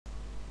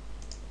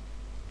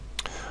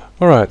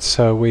Alright,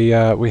 so we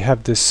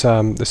have this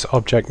this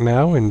object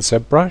now in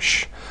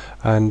ZBrush,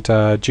 and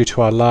due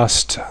to our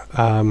last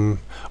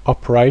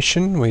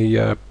operation, we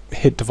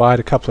hit divide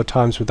a couple of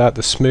times without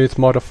the smooth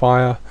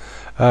modifier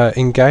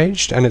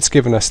engaged, and it's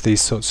given us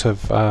these sorts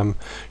of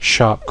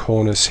sharp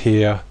corners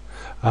here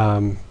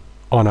on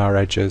our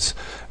edges.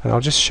 And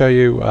I'll just show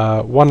you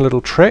one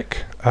little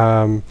trick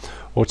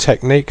or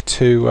technique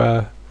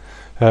to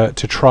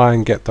try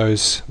and get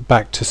those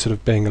back to sort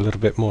of being a little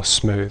bit more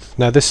smooth.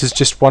 Now this is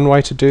just one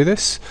way to do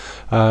this.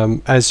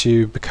 As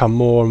you become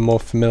more and more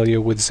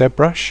familiar with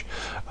ZBrush,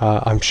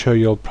 I'm sure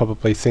you'll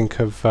probably think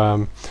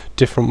of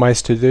different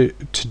ways to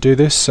do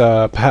this,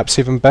 perhaps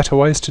even better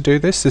ways to do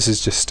this. This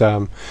is just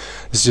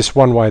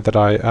one way that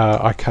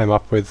I came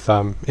up with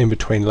in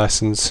between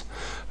lessons,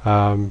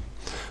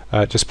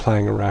 just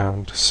playing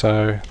around.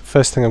 So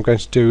first thing I'm going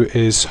to do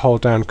is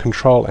hold down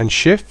Control and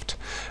Shift,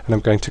 and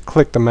I'm going to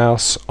click the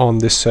mouse on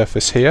this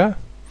surface here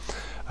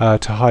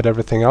to hide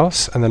everything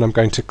else, and then I'm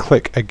going to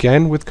click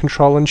again with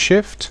Control and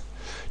Shift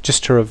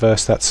just to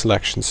reverse that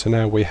selection. So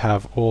now we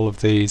have all of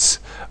these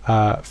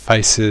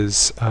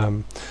faces,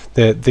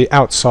 the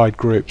outside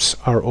groups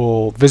are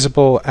all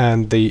visible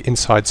and the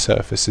inside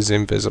surface is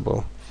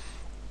invisible.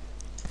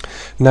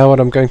 Now what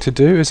I'm going to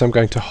do is I'm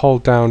going to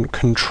hold down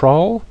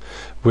Control,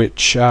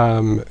 which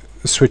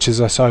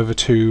switches us over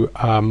to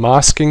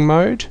masking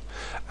mode,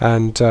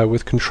 and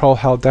with Control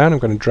held down I'm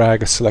going to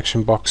drag a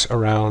selection box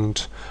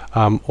around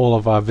all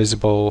of our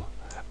visible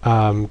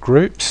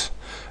groups,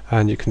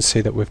 and you can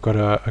see that we've got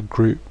a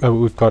group,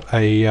 we've got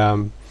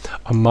a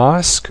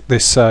mask.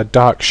 This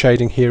dark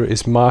shading here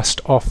is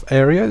masked off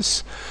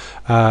areas,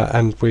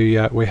 and we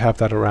have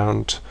that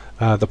around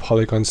the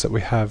polygons that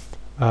we have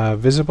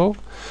visible.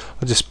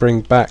 I'll just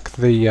bring back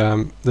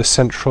the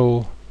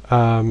central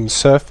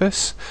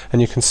surface,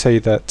 and you can see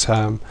that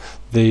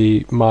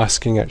the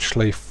masking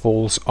actually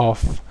falls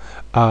off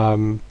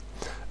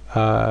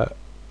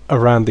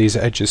around these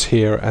edges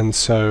here, and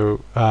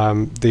so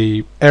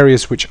the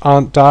areas which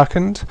aren't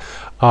darkened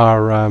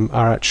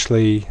are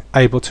actually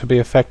able to be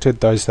affected.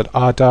 Those that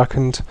are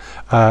darkened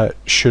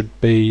should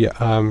be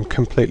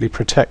completely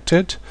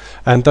protected,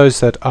 and those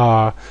that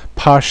are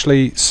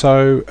partially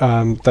so,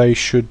 they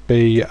should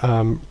be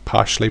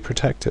partially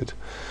protected.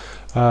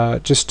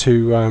 Just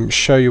to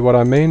show you what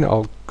I mean,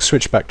 I'll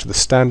switch back to the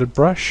standard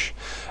brush,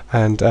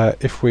 and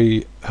if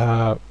we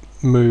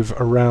move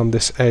around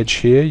this edge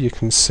here, you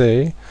can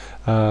see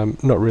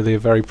not really a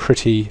very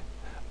pretty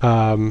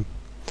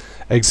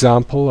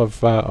example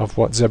of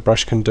what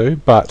ZBrush can do,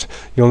 but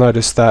you'll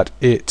notice that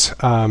it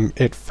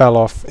fell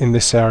off in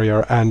this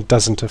area and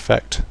doesn't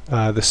affect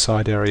this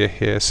side area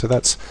here. So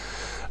that's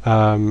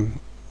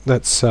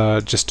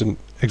just an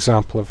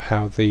example of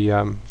how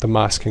the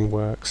masking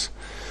works.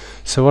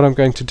 So what I'm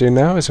going to do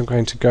now is I'm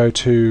going to go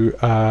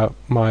to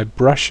my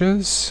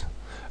brushes,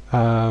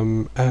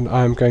 and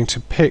I'm going to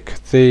pick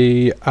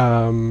the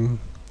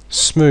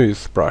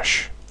smooth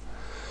brush.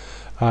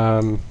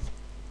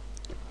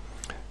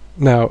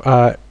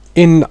 Now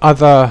in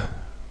other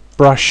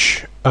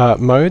brush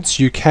modes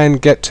you can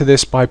get to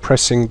this by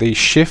pressing the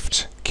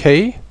Shift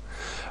key,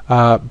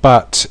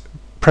 but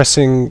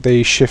pressing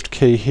the Shift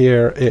key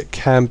here, it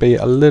can be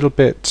a little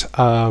bit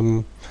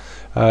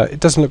it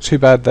doesn't look too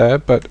bad there,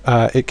 but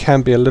it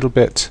can be a little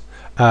bit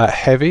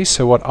heavy.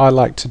 So what I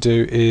like to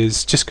do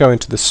is just go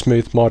into the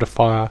smooth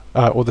modifier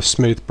or the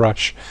smooth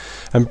brush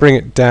and bring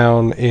it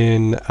down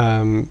in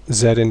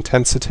Z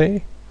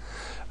intensity,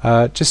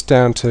 just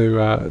down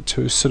to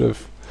sort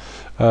of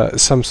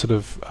some sort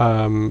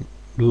of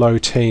low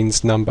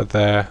teens number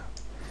there,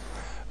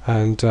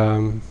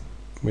 and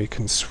we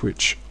can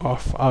switch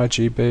off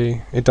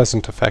RGB. It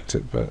doesn't affect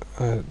it, but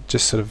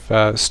just sort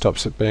of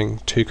stops it being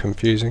too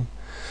confusing.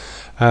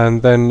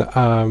 And then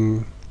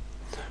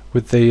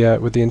with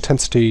the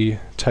intensity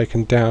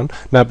taken down.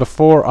 Now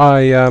before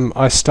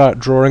I start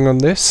drawing on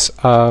this,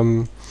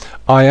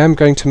 I am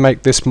going to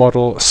make this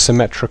model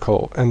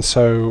symmetrical, and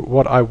so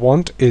what I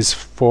want is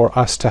for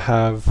us to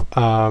have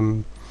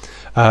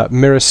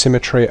mirror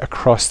symmetry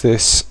across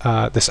this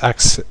this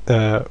axis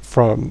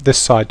from this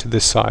side to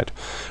this side,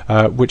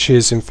 which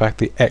is in fact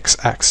the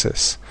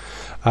x-axis.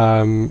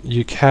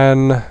 You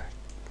can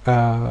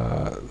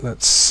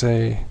let's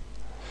see,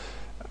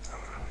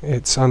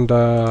 it's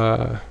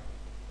under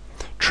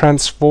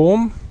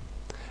Transform.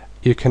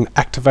 You can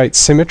activate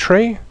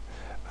symmetry,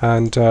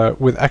 and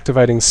with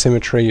activating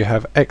symmetry you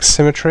have X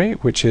symmetry,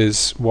 which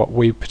is what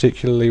we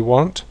particularly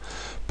want,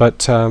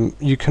 but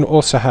you can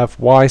also have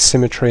Y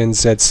symmetry and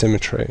Z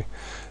symmetry.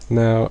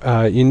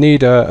 Now you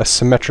need a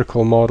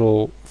symmetrical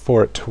model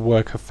for it to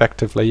work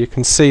effectively. You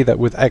can see that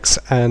with X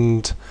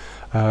and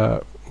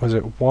was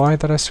it Y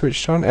that I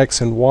switched on? X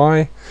and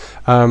Y,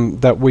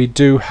 that we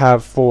do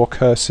have 4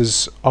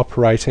 cursors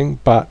operating,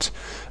 but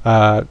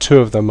 2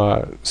 of them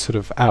are sort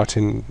of out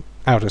in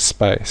outer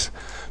space.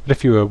 But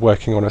if you were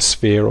working on a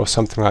sphere or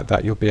something like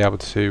that, you'll be able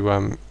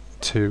to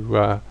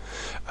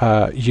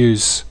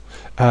use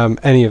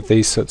any of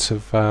these sorts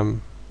of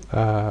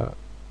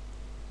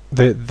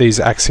these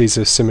axes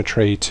of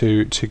symmetry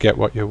to get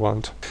what you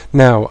want.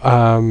 Now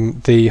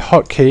the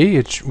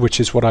hotkey, which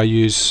is what I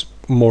use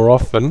more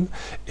often,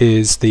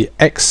 is the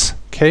X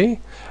key,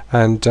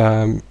 and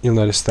you'll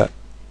notice that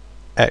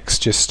X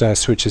just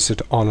switches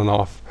it on and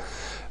off.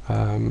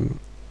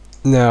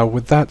 Now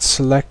with that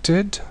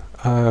selected,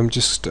 and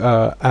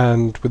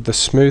with the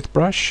smooth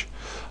brush,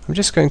 I'm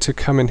just going to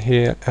come in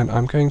here and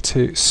I'm going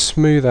to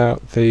smooth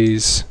out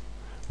these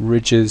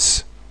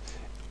ridges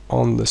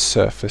on the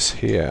surface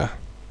here.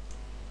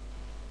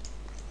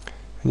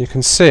 And you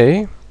can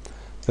see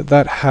that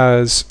that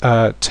has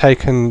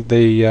taken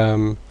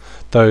the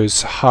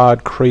those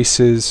hard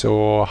creases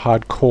or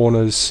hard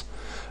corners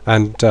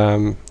and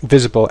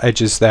visible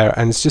edges there,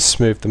 and it's just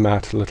smoothed them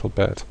out a little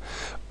bit.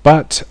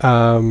 But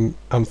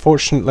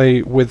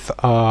unfortunately, with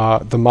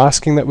the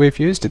masking that we've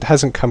used, it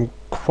hasn't come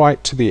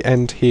quite to the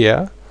end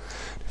here.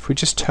 If we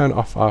just turn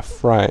off our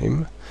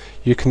frame,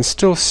 you can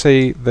still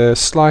see the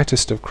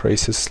slightest of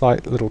creases,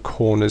 slight little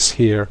corners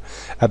here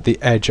at the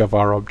edge of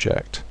our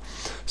object.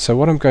 So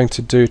what I'm going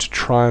to do to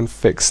try and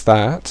fix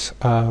that,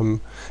 now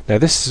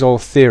this is all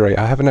theory,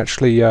 I haven't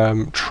actually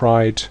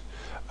tried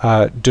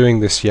doing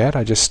this yet,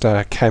 I just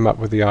came up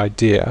with the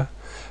idea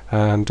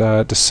and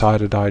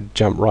decided I'd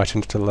jump right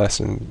into the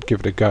lesson and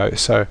give it a go.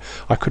 So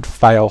I could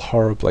fail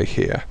horribly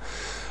here.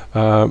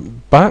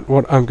 But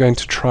what I'm going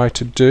to try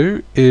to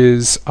do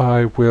is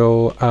I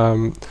will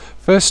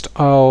first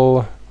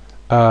I'll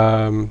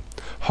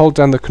hold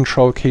down the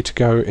control key to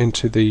go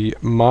into the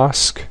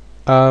mask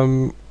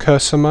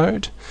cursor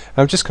mode.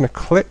 I'm just going to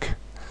click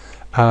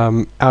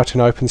out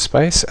in open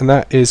space, and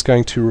that is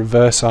going to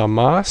reverse our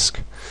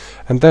mask.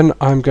 And then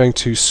I'm going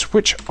to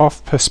switch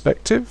off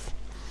perspective,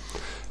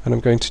 and I'm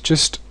going to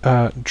just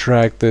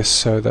drag this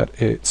so that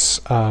it's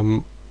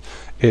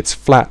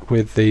flat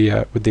with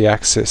the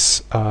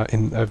axis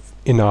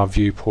in our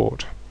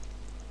viewport.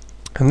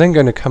 I'm then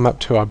going to come up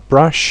to our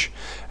brush,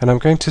 and I'm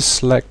going to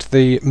select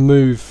the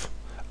move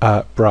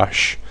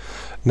brush.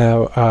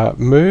 Now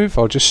move,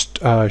 I'll just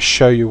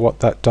show you what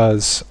that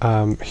does.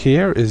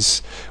 Here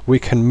is we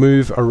can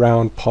move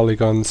around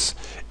polygons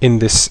in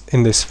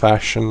this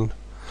fashion.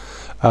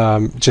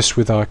 Just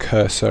with our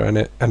cursor,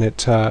 and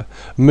it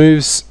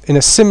moves in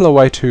a similar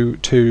way to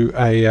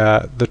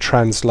the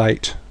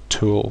translate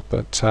tool,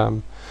 but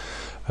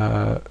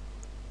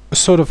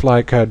sort of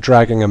like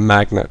dragging a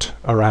magnet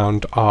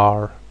around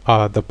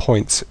the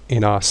points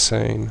in our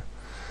scene.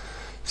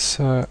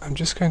 So I'm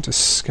just going to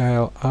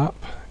scale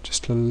up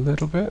just a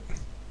little bit,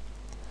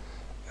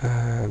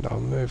 and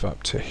I'll move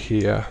up to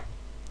here.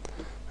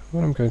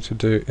 What I'm going to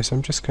do is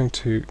I'm just going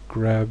to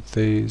grab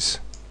these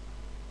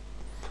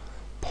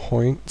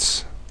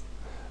points,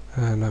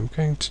 and I'm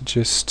going to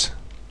just,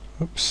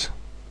 oops,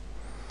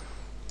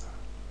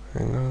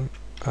 hang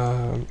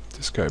on,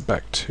 just go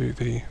back to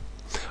the,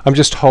 I'm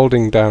just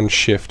holding down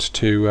shift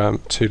to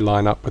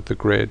line up with the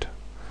grid,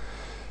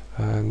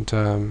 and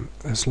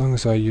as long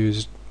as I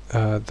use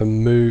the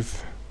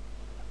move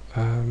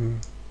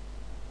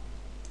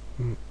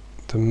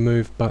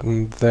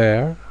button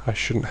there, I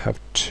shouldn't have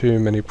too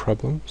many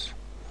problems.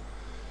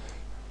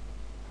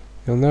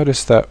 You'll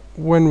notice that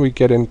when we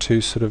get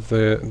into sort of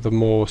the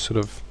more sort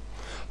of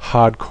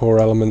hardcore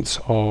elements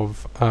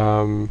of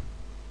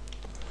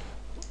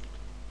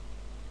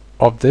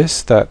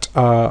this, that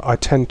I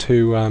tend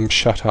to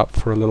shut up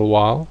for a little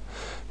while,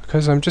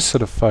 because I'm just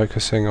sort of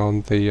focusing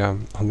on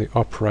the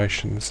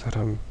operations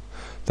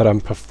that I'm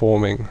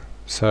performing.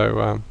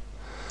 So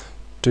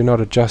do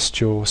not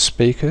adjust your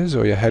speakers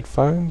or your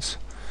headphones.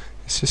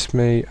 It's just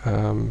me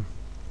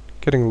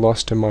getting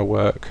lost in my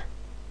work.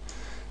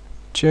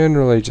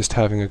 Generally just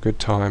having a good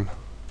time.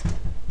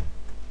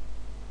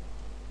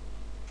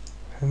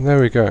 And there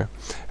we go.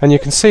 And you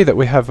can see that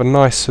we have a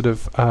nice sort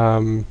of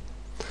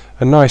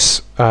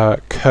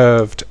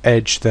curved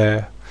edge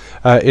there.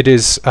 It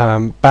is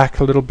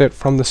back a little bit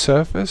from the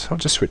surface. I'll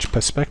just switch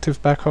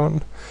perspective back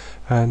on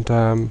and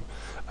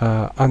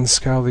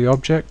unscale the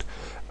object.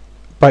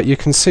 But you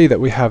can see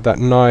that we have that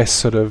nice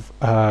sort of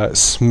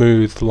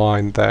smooth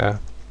line there.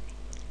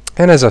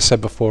 And as I said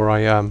before,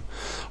 I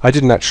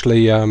didn't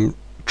actually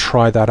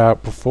try that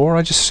out before.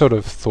 I just sort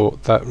of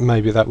thought that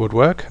maybe that would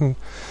work, and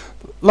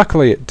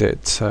luckily it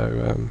did.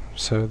 So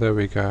so there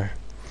we go.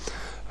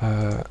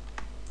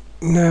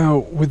 Now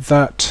with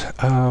that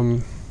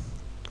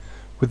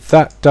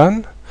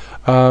done,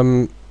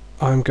 I'm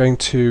going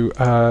to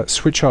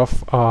switch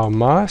off our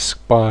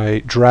mask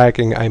by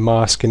dragging a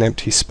mask in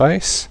empty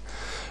space,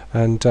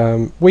 and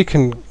we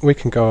can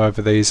go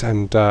over these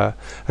and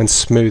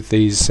smooth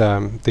these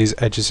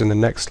edges in the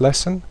next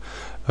lesson.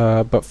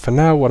 But for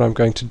now, what I'm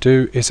going to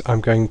do is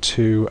I'm going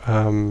to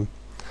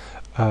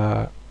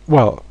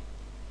well,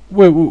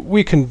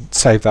 we can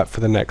save that for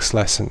the next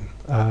lesson.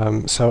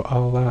 So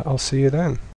I'll see you then.